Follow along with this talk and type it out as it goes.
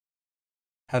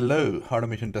Hello,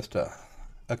 automation tester.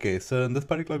 Okay, so in this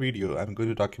particular video, I'm going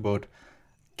to talk about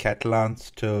Katalon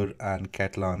Store and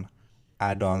Katalon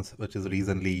add-ons, which is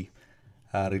recently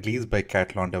released by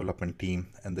Katalon development team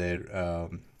and their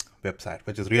website,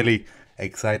 which is really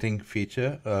exciting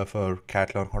feature for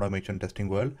Katalon automation testing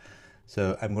world.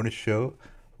 So I'm going to show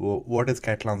what is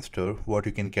Katalon Store, what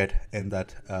you can get in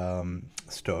that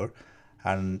store,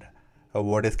 and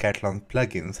what is Katalon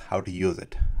plugins, how to use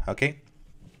it. Okay.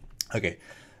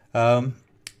 Um,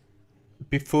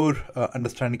 Before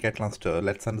understanding Katalon Store,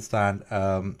 let's understand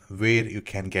where you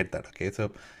can get that. Okay, so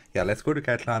yeah, let's go to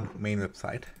Katalon main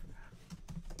website,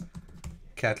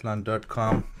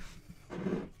 katalon.com.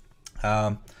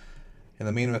 In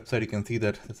the main website, you can see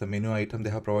that there's a menu item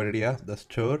they have provided here, the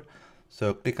store.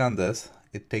 So click on this,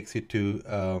 it takes you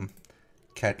to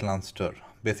Katalon Store.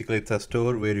 Basically, it's a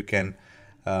store where you can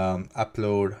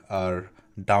upload or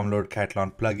download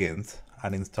Katalon plugins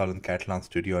and install in Katalon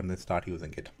Studio and then start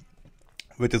using it,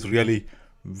 which is really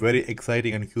very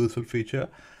exciting and useful feature.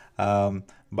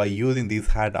 By using these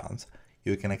add-ons,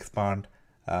 you can expand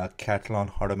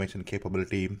Katalon automation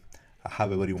capability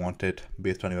however you want it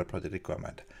based on your project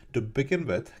requirement. To begin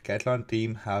with, Katalon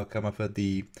team have come up with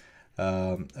the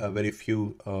very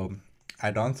few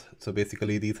add-ons. So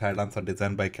basically, these add-ons are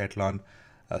designed by Katalon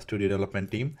Studio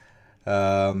development team.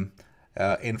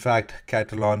 In fact,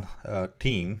 Katalon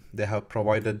team, they have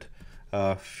provided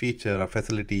a feature, a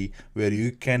facility where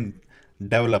you can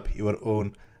develop your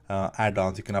own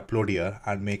add-ons. You can upload here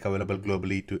and make available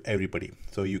globally to everybody.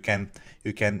 So you can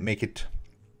make it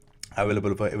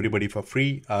available for everybody for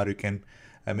free, or you can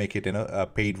make it a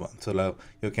paid one. So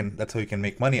that's how you can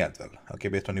make money as well. Okay,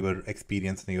 based on your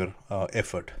experience and your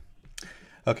effort.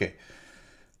 Okay.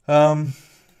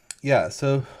 Yeah.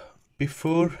 So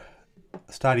before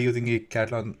start using a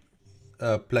Katalon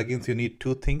plugins, you need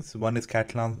two things. One is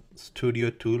Katalon Studio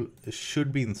tool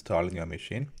should be installed in your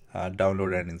machine,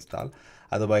 download and install.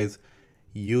 Otherwise,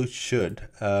 you should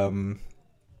download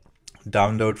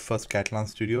first Katalon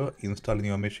Studio, install in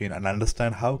your machine, and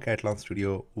understand how Katalon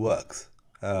Studio works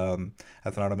as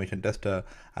an automation tester.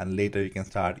 And later you can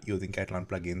start using Katalon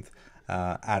plugins,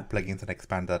 add plugins, and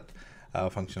expand that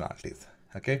functionalities.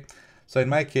 Okay. So in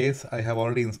my case, I have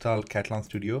already installed Katalon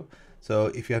Studio. So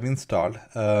if you have installed,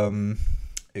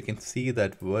 you can see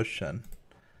that version,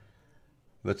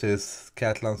 which is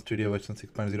Katalon Studio version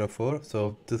 6.04.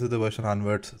 So this is the version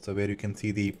onwards. So where you can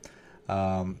see the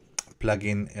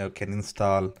plugin you can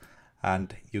install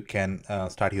and you can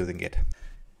start using it.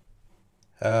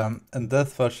 In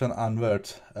this version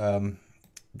onwards,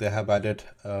 they have added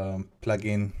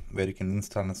plugin where you can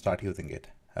install and start using it.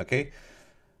 Okay,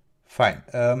 fine.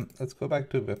 Let's go back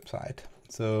to website.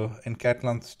 So in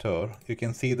Katalon Store, you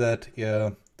can see that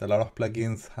a lot of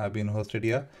plugins have been hosted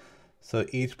here. So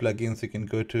each plugins you can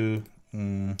go to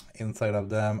inside of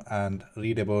them and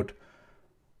read about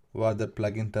what the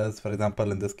plugin does. For example,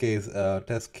 in this case,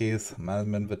 test case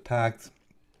management with tags.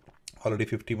 Already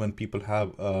 51 people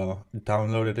have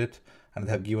downloaded it and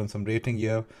they have given some rating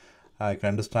here. I can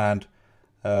understand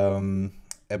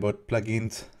about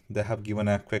plugins. They have given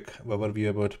a quick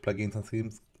overview about plugins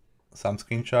and some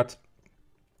screenshots.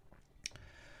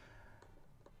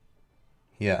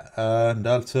 Yeah, and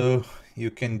also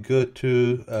you can go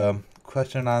to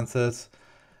question and answers.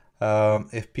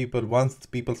 If once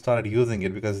people started using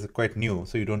it, because it's quite new,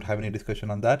 so you don't have any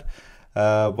discussion on that.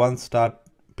 Once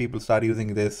people start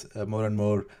using this more and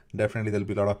more, definitely there'll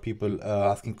be a lot of people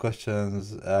asking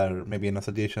questions or maybe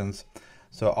suggestions.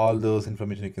 So all those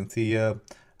information you can see here,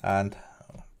 and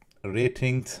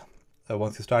ratings.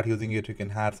 Once you start using it, you can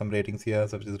add some ratings here,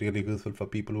 so which is really useful for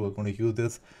people who are going to use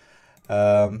this.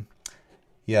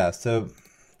 Yeah, so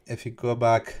if you go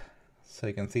back, so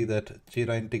you can see that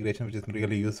Jira integration, which is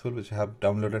really useful, which I have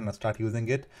downloaded and start using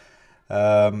it.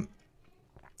 I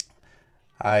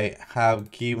have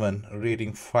given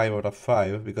rating 5 out of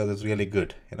 5 because it's really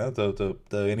good.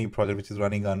 The any project which is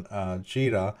running on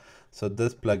Jira, so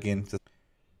this plugin,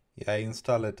 yeah,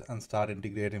 install it and start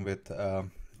integrating with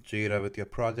Jira with your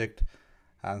project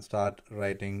and start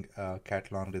writing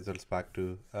Katalon results back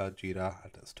to Jira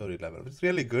at a story level, which is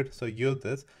really good. So use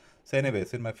this. So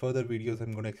anyways, in my further videos,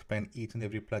 I'm going to explain each and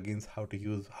every plugins, how to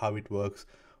use, how it works,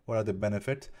 what are the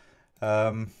benefits.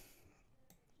 Yeah,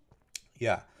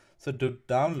 so to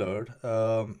download,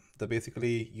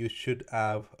 basically you should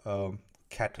have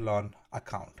Katalon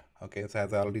account. Okay, so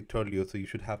as I already told you, so you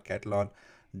should have Katalon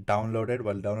downloaded.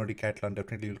 While downloading Katalon,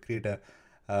 definitely you'll create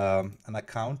an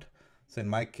account. So in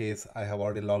my case, I have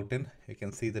already logged in. You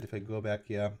can see that if I go back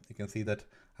here, you can see that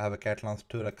I have a Katalon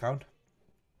Store account,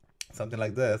 something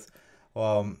like this.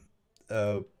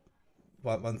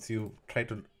 once you try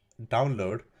to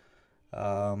download,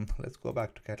 let's go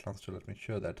back to Katalon Store. Let me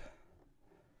show that.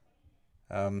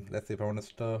 Let's say if I want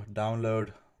to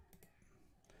download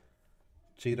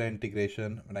Jira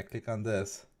integration, when I click on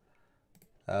this,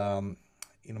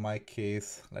 in my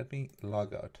case, let me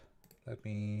log out. Let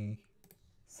me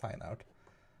sign out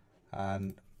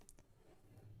and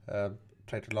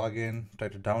try to log in, try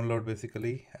to download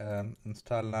basically,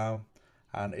 install now,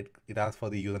 and it asks for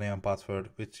the username and password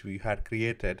which we had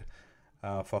created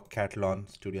for Katalon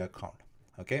Studio account.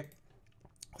 Okay,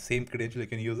 same credential, you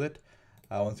can use it.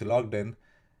 Once you logged in,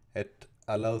 it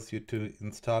allows you to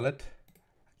install it,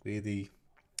 create the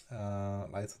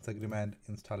license agreement,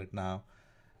 install it now,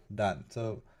 done.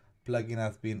 So plugin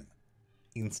has been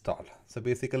installed. So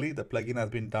basically the plugin has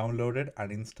been downloaded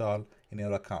and installed in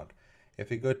your account. If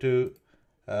you go to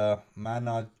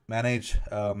manage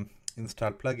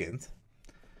install plugins,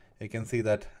 you can see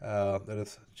that there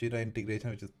is Jira integration,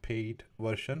 which is paid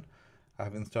version I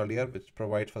have installed here, which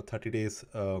provides for 30 days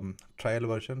trial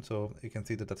version. So you can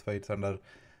see that that's why it's under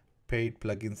paid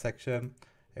plugin section.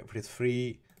 If it is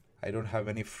free, I don't have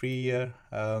any free here,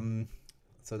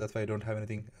 so that's why I don't have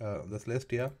anything this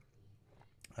list here.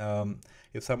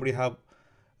 If somebody have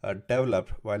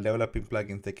developed while developing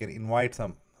plugins, they can invite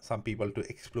some people to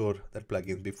explore that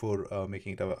plugin before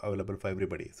making it available for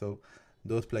everybody. So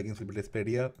those plugins will be displayed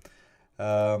here.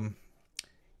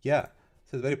 Yeah,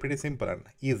 so it's very pretty simple and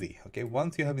easy. Okay,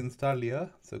 once you have installed here,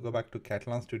 so go back to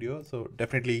Katalon Studio. So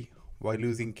definitely while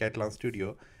using Katalon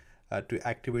Studio, to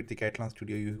activate the Katalon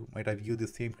Studio, you might have used the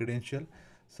same credential.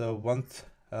 So once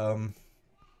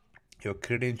your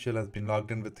credential has been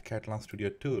logged in with the Katalon Studio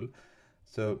tool,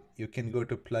 so you can go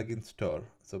to Plugin Store.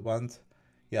 So once,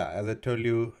 yeah, as I told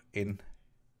you in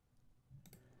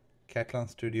Katalon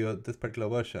Studio, this particular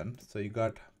version, so you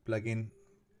got Plugin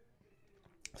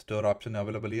Store option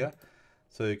available here.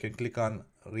 So you can click on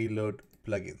Reload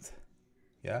Plugins.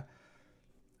 Yeah,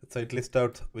 so it lists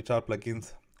out which are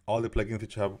plugins, all the plugins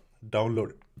which you have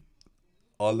downloaded,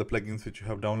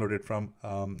 from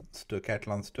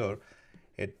Katalon Store.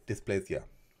 It displays here.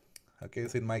 Okay,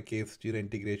 so in my case, Jira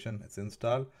integration is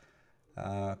installed.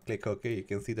 Click OK. You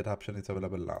can see that option is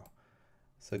available now.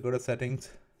 So go to settings.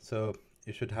 So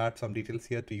you should have some details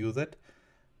here to use it.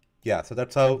 Yeah, so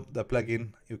that's how the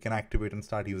plugin you can activate and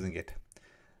start using it.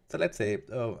 So let's say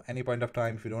any point of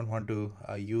time, if you don't want to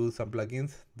use some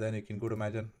plugins, then you can go to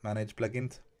manage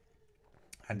plugins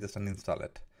and just uninstall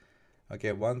it.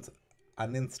 Okay, once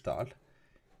uninstalled,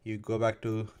 you go back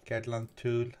to Katalon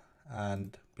tool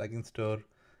and plugin store,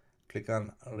 click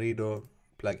on redo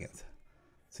plugins.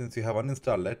 Since you have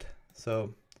uninstalled it,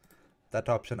 so that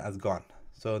option has gone.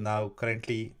 So now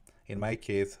currently in my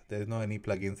case, there is no any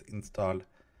plugins installed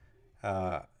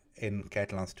in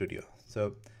Katalon Studio.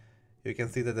 So you can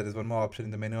see that there is one more option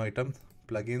in the menu item,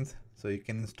 plugins. So you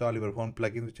can install your own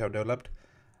plugins which you have developed.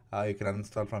 You can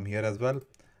uninstall from here as well,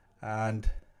 and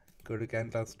go to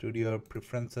Katalon Studio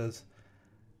preferences,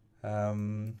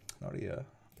 not here,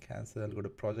 cancel, go to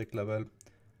project level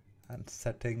and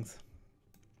settings.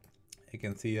 You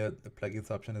can see the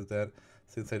plugins option is there.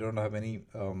 Since I don't have any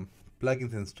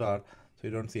plugins installed, so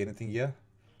you don't see anything here.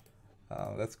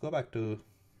 Let's go back to,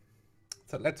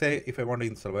 so let's say if I want to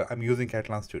install, I'm using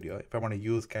Katalon Studio. If I want to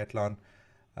use Katalon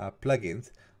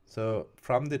plugins, so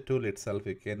from the tool itself,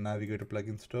 you can navigate to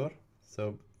plugin store.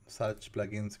 So search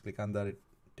plugins, click on that, it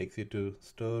takes you to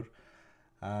store.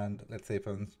 And let's say if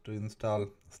I want to install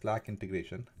Slack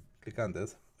integration, click on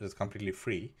this, which is completely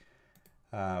free,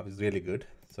 which is really good.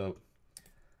 So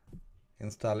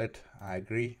install it, I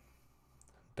agree,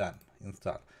 done,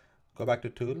 install. Go back to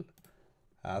tool.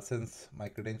 Since my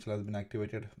credential has been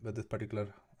activated with this particular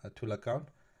tool account,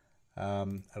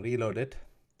 reload it.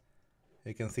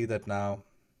 You can see that now.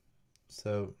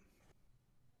 So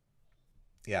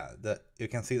yeah, you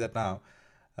can see that now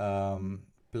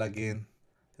plugin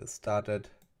is started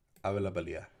available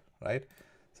here, right?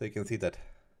 So you can see that,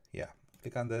 yeah,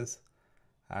 click on this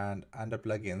and under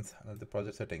plugins, under the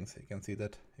project settings, you can see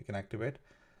that you can activate.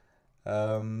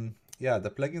 Yeah,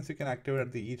 the plugins you can activate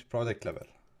at the each project level.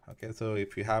 Okay, so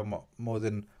if you have more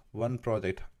than one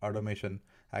project automation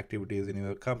activities in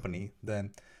your company,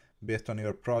 then based on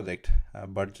your project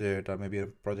budget or maybe a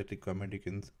project requirement,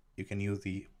 you can use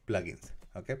the plugins.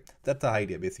 Okay, that's the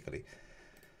idea basically.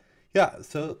 Yeah,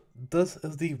 so this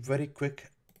is the very quick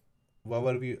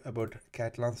overview about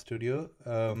Katalon Studio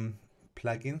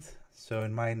plugins. So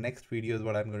in my next videos,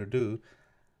 what I'm going to do,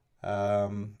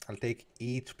 I'll take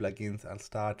each plugins, I'll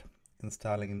start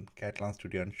installing in Katalon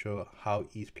Studio and show how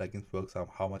each plugin works and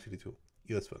how much it is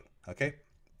useful. Okay,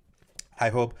 I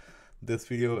hope this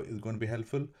video is going to be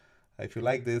helpful. If you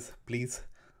like this, please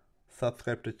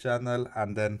subscribe to channel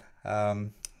and then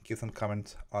give some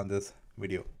comments on this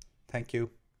video. Thank you.